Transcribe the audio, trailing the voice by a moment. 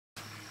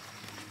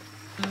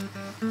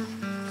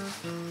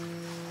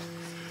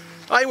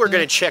We're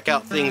going to check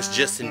out things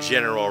just in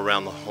general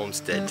around the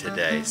homestead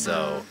today,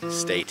 so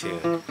stay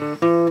tuned.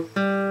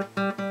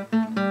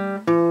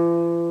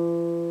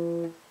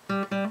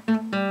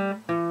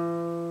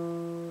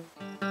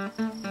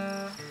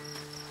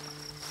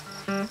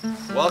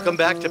 Welcome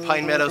back to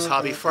Pine Meadows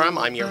Hobby Farm.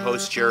 I'm your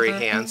host, Jerry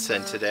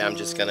Hansen. Today I'm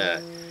just going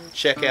to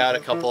check out a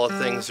couple of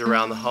things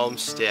around the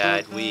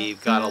homestead.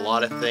 We've got a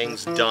lot of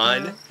things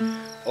done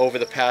over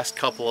the past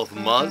couple of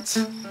months,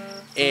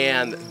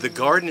 and the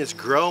garden is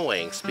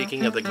growing.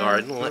 Speaking of the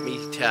garden, let me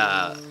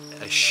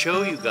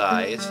show you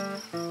guys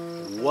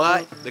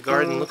what the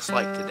garden looks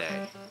like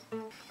today.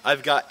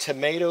 I've got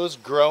tomatoes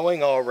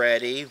growing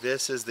already.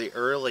 This is the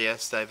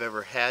earliest I've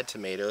ever had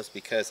tomatoes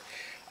because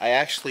I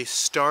actually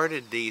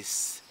started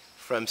these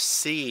from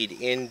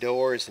seed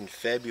indoors in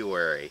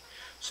February.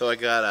 So I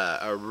got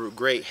a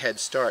great head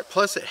start.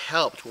 Plus it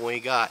helped when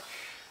we got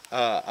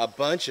a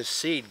bunch of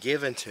seed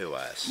given to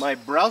us. My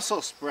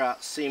Brussels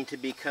sprouts seem to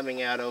be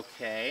coming out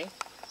okay.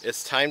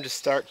 It's time to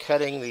start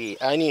cutting the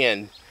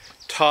onion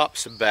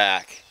tops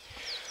back.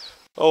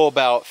 Oh,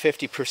 about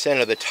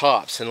 50% of the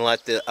tops, and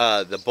let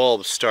the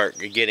bulbs start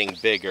getting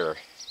bigger.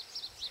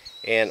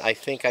 And I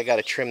think I got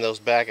to trim those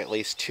back at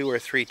least 2 or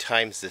 3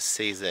 times this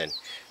season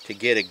to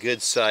get a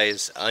good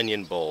size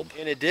onion bulb.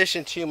 In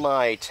addition to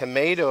my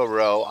tomato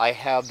row, I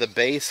have the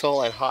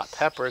basil and hot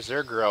peppers.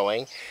 They're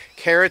growing.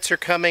 Carrots are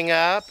coming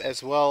up,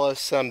 as well as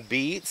some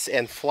beets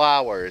and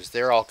flowers.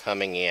 They're all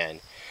coming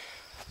in.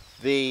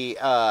 The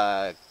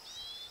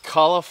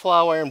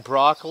cauliflower and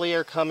broccoli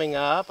are coming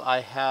up. I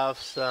have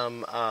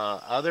some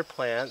other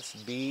plants,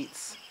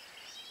 beets,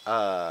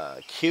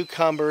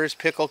 cucumbers,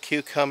 pickled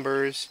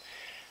cucumbers.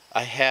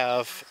 I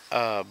have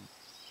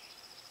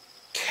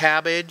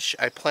cabbage.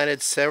 I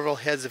planted several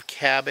heads of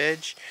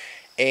cabbage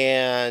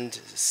and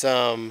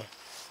some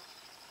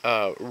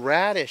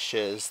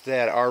radishes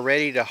that are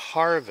ready to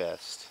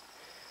harvest.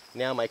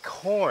 Now my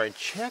corn,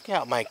 check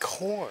out my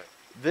corn.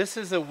 This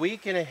is a 1.5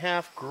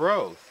 week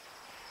growth.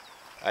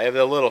 I have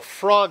a little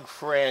frog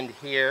friend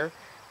here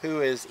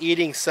who is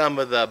eating some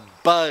of the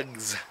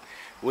bugs,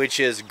 which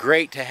is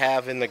great to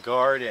have in the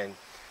garden.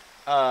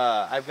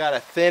 I've got to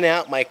thin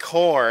out my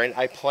corn.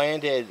 I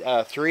planted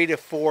 3 to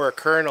 4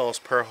 kernels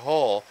per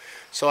hole,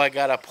 so I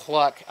got to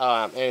pluck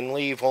and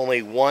leave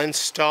only one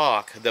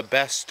stalk, the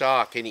best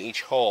stalk in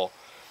each hole,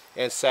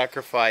 and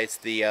sacrifice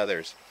the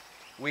others.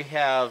 We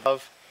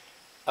have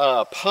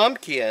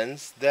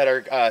pumpkins that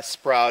are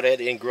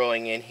sprouted and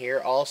growing in here.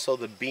 Also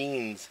the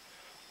beans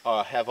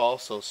have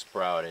also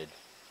sprouted.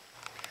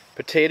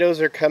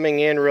 Potatoes are coming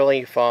in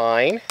really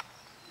fine.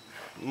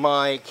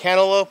 My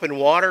cantaloupe and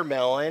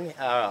watermelon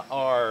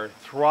are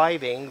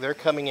thriving. They're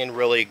coming in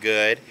really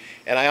good.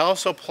 And I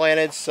also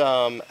planted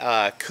some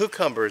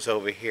cucumbers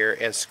over here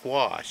and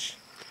squash.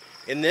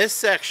 In this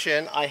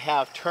section I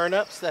have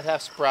turnips that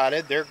have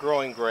sprouted. They're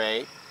growing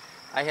great.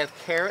 I have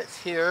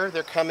carrots here.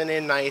 They're coming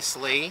in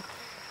nicely.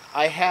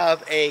 I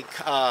have a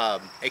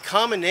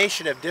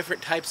combination of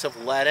different types of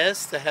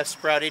lettuce that have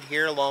sprouted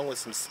here, along with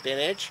some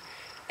spinach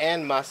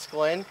and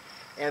musclin,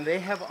 and they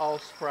have all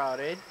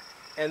sprouted.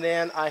 And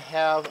then I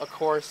have, of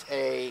course,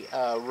 a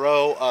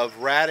row of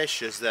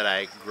radishes that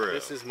I grew.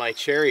 This is my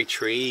cherry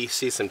tree. You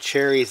see some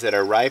cherries that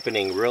are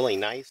ripening really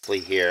nicely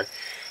here.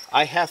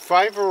 I have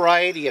 5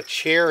 varieties of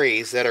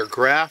cherries that are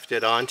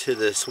grafted onto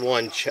this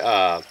one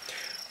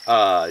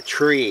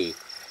tree.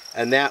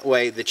 And that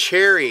way the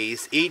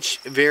cherries, each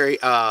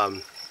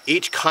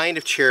kind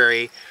of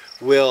cherry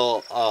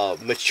will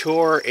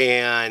mature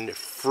and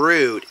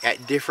fruit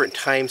at different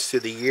times through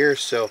the year.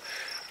 So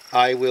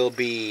I will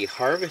be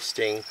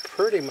harvesting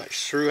pretty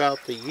much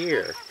throughout the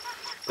year.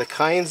 The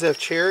kinds of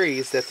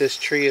cherries that this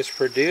tree is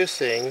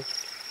producing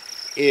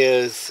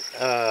is,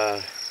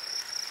 let's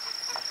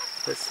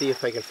see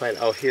if I can find,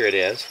 oh, here it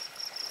is.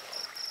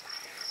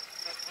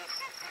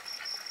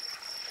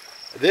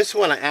 This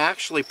one I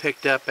actually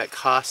picked up at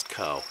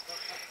Costco,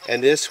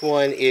 and this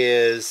one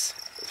is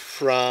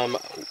from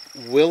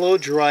Willow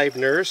Drive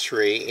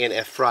Nursery in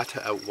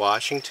Ephrata,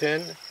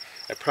 Washington.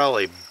 I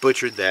probably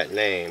butchered that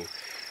name.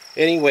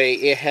 Anyway,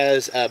 it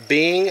has a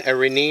Bing, a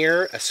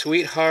Rainier, a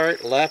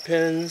Sweetheart,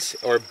 Lepins,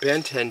 or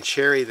Benton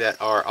cherry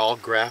that are all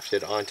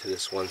grafted onto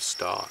this one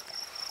stalk.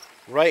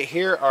 Right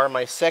here are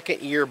my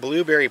 2nd year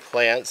blueberry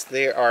plants.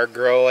 They are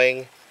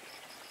growing.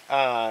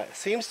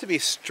 Seems to be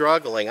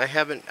struggling. I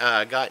haven't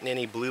gotten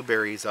any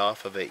blueberries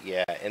off of it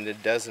yet, and there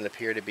doesn't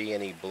appear to be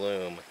any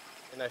bloom.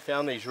 And I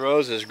found these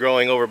roses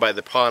growing over by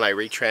the pond. I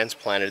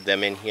retransplanted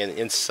them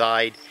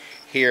inside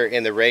here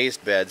in the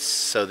raised beds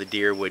so the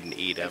deer wouldn't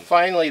eat them. And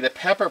finally, the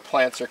pepper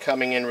plants are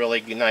coming in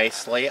really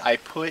nicely. I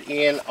put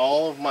in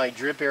all of my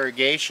drip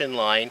irrigation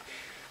line.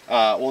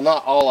 Well,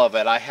 not all of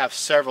it. I have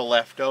several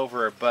left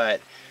over,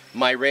 but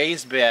my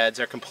raised beds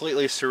are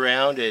completely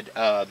surrounded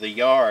the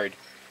yard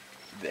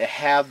that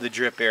have the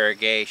drip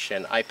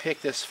irrigation. I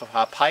picked this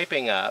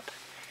piping up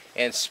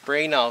and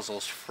spray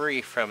nozzles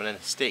free from an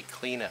estate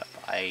cleanup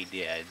I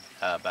did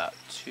about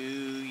 2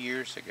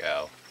 years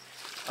ago.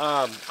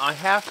 I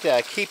have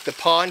to keep the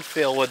pond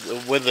filled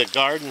with the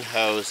garden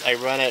hose. I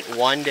run it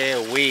 1 day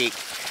a week,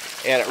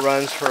 and it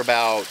runs for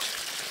about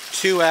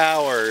 2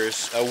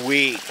 hours a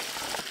week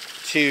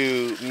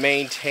to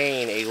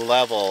maintain a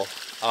level,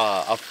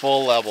 a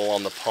full level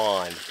on the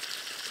pond.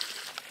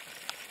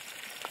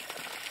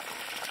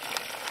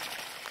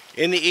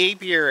 In the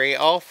apiary,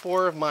 all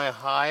 4 of my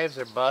hives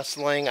are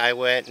bustling. I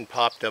went and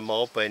popped them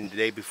open the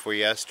day before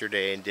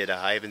yesterday and did a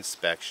hive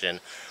inspection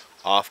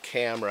off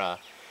camera,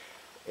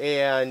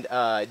 and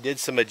did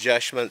some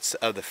adjustments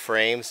of the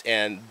frames,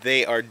 and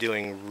they are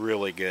doing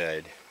really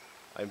good.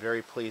 I'm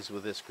very pleased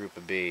with this group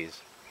of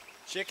bees.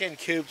 Chicken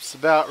coop's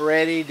about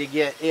ready to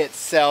get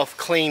itself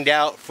cleaned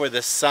out for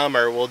the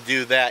summer. We'll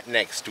do that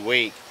next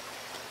week.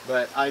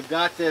 But I've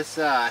got this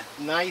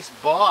nice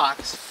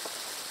box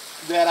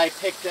that I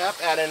picked up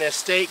at an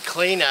estate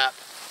cleanup,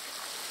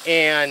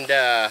 and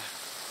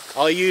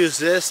I'll use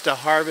this to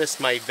harvest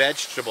my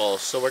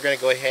vegetables. So we're going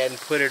to go ahead and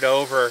put it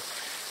over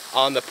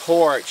on the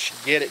porch,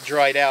 get it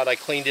dried out. I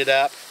cleaned it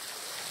up,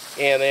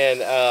 and then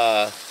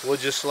we'll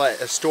just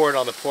store it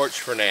on the porch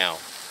for now.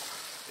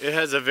 It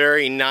has a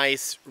very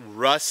nice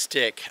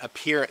rustic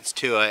appearance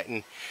to it,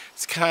 and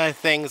it's the kind of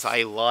things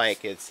I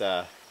like. It's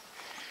it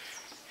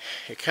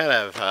kind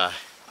of I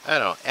don't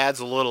know, adds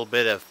a little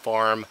bit of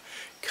farm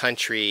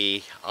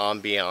country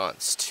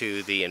ambiance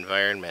to the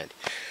environment.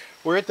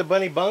 We're at the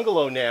bunny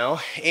bungalow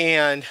now,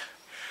 and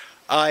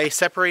I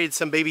separated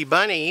some baby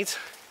bunnies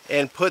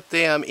and put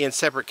them in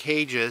separate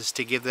cages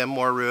to give them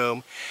more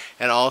room,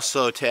 and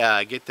also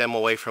to get them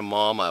away from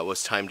mama. It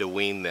was time to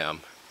wean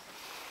them.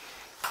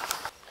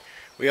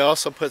 We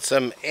also put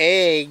some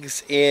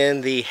eggs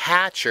in the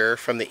hatcher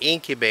from the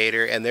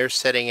incubator, and they're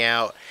setting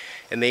out,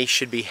 and they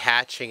should be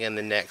hatching in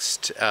the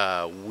next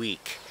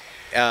week.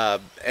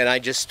 And I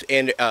just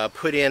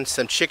put in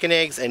some chicken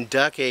eggs and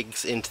duck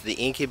eggs into the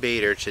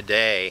incubator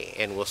today,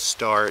 and we'll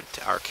start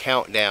our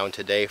countdown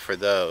today for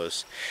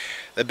those.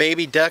 The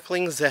baby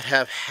ducklings that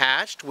have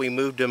hatched, we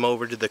moved them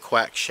over to the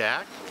quack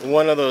shack.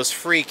 One of those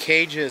free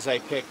cages I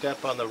picked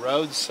up on the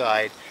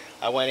roadside,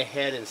 I went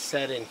ahead and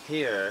set in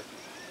here,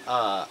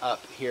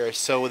 up here.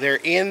 So they're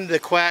in the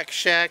quack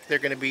shack. They're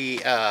going to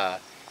be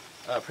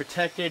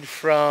protected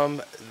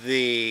from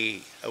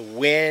the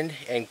wind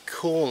and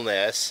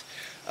coolness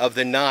of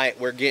the night.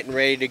 We're getting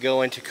ready to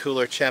go into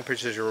cooler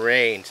temperatures and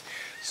rains.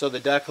 So the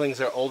ducklings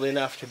are old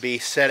enough to be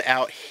set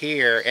out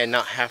here and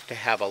not have to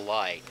have a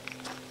light.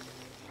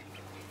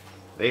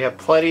 They have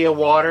plenty of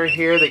water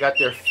here. They got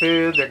their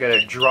food. They're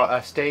going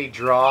to stay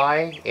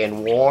dry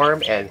and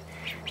warm and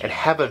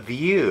have a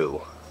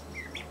view.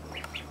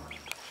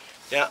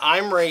 Now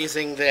I'm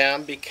raising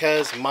them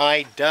because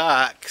my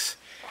ducks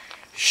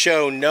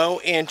show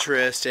no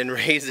interest in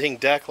raising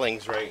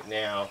ducklings right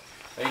now.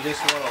 They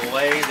just want to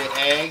lay the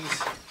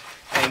eggs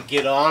and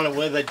get on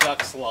with a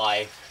duck's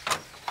life.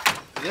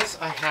 This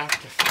I have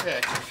to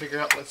fix and figure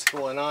out what's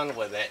going on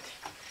with it.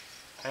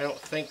 I don't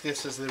think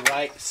this is the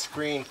right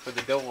screen for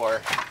the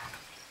door.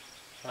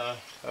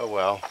 Oh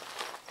well.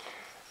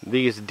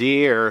 These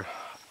deer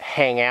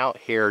hang out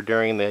here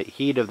during the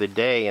heat of the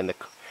day, and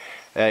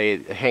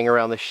hang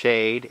around the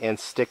shade and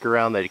stick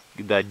around the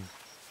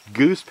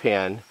goose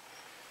pen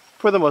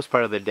for the most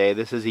part of the day.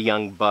 This is a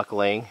young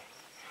buckling.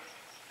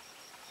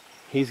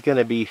 He's going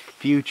to be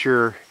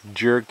future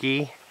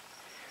jerky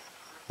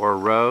or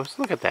roast.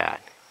 Look at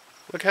that.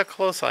 Look how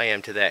close I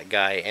am to that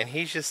guy, and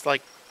he's just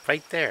like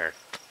right there.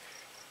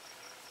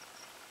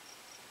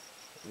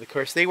 Of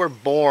course, they were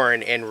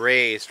born and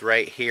raised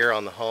right here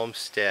on the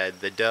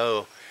homestead. The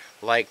doe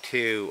like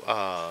to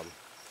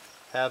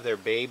have their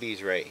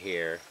babies right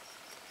here.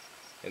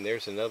 And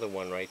there's another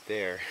one right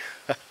there.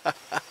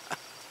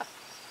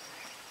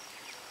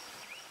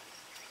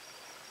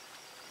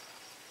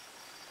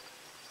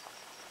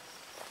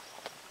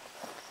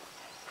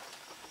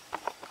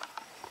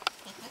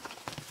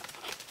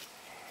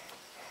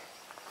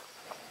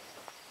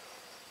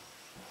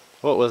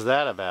 What was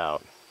that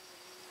about?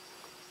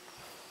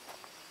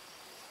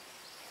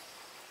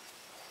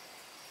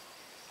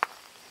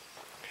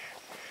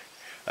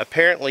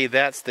 Apparently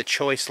that's the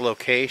choice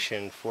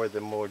location for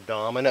the more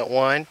dominant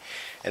one,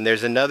 and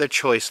there's another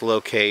choice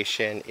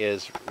location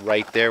is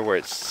right there where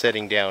it's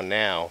sitting down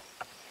now.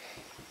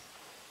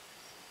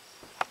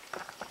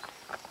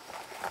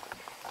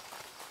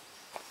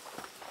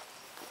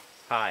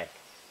 Hi.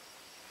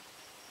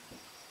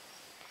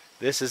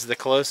 This is the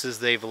closest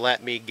they've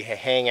let me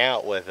hang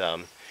out with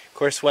them. Of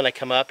course, when I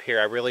come up here,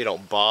 I really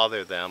don't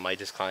bother them. I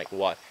just kind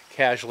of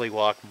casually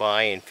walk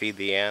by and feed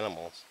the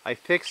animals. I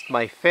fixed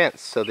my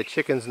fence so the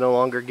chickens no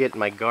longer get in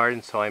my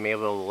garden, so I'm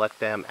able to let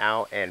them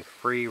out and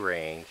free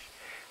range.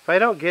 If I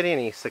don't get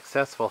any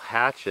successful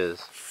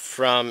hatches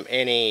from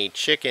any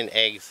chicken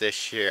eggs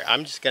this year,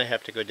 I'm just going to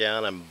have to go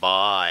down and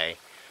buy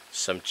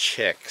some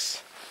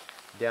chicks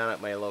down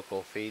at my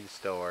local feed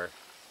store.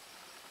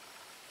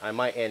 I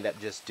might end up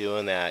just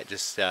doing that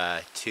just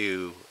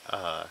to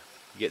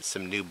get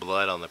some new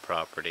blood on the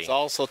property. It's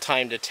also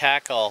time to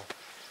tackle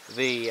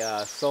the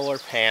solar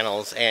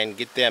panels and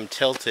get them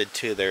tilted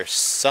to their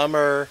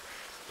summer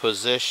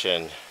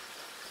position.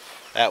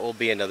 That will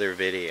be another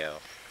video.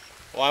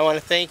 Well, I want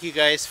to thank you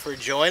guys for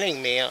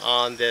joining me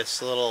on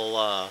this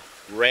little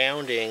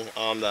rounding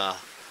on the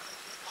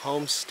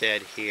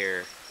homestead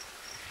here.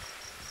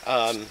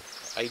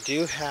 I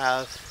do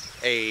have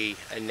an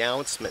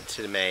announcement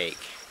to make.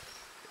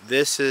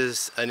 This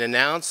is an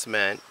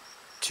announcement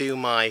to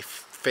my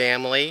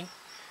family,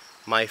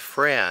 my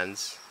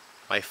friends,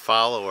 my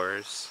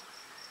followers,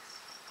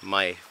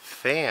 my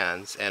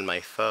fans, and my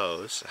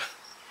foes.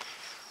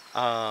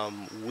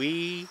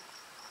 We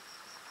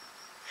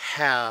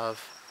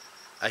have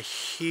a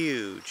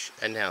huge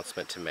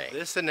announcement to make.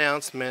 This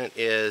announcement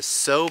is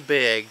so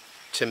big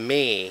to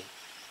me,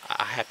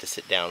 I have to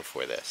sit down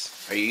for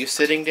this. Are you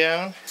sitting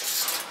down?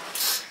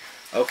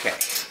 Okay.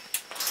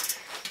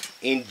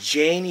 In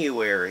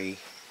January,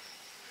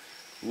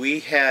 we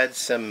had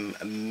some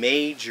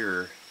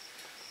major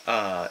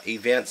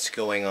events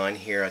going on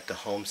here at the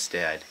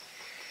homestead,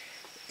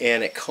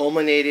 and it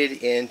culminated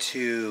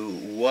into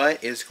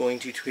what is going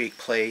to take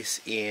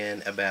place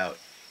in about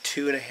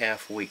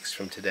 2.5 weeks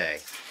from today.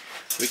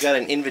 We got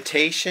an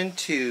invitation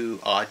to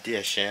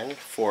audition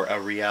for a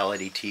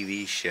reality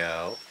TV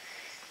show,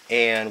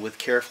 and with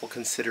careful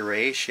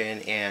consideration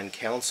and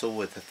counsel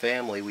with the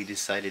family, we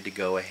decided to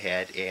go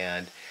ahead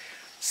and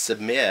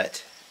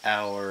submit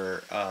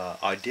our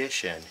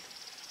audition.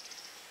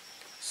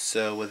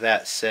 So with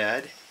that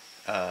said,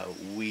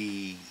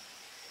 we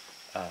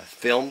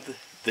filmed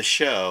the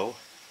show,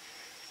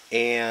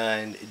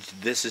 and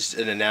this is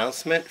an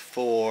announcement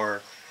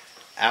for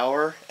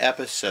our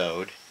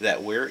episode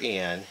that we're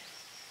in.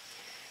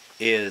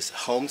 Is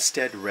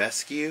Homestead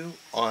Rescue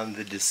on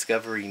the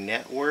Discovery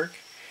Network.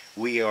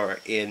 We are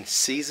in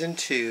Season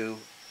 2,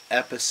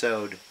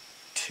 Episode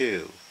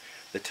 2.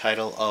 The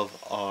title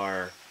of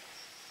our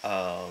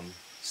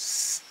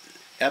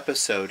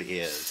episode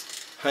is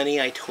Honey,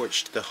 I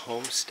Torched the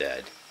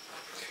Homestead.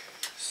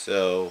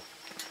 So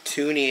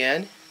tune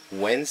in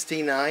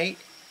Wednesday night,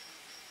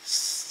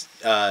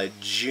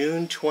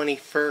 June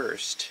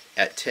 21st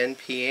at 10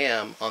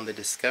 p.m. on the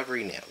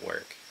Discovery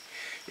Network.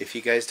 If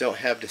you guys don't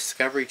have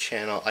Discovery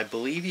Channel, I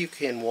believe you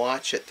can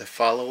watch it the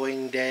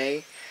following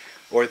day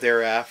or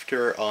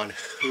thereafter on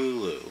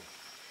Hulu.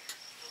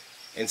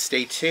 And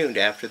stay tuned.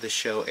 After the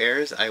show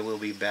airs, I will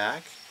be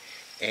back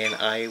and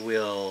I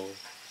will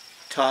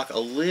talk a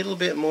little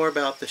bit more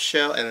about the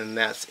show, and then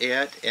that's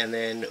it, and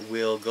then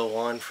we'll go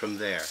on from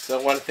there. So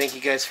I want to thank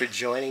you guys for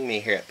joining me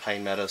here at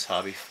Pine Meadows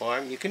Hobby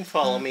Farm. You can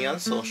follow me on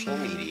social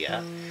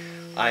media.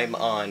 I'm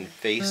on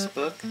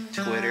Facebook,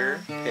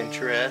 Twitter,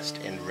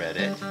 Pinterest, and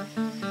Reddit.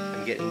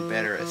 I'm getting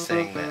better at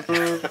saying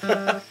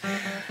that.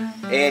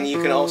 And you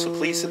can also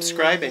please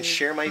subscribe and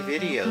share my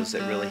videos.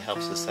 That really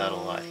helps us out a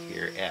lot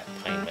here at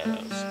Pine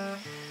Meadows.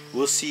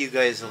 We'll see you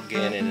guys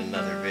again in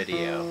another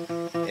video.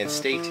 And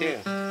stay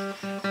tuned.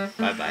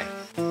 Bye-bye.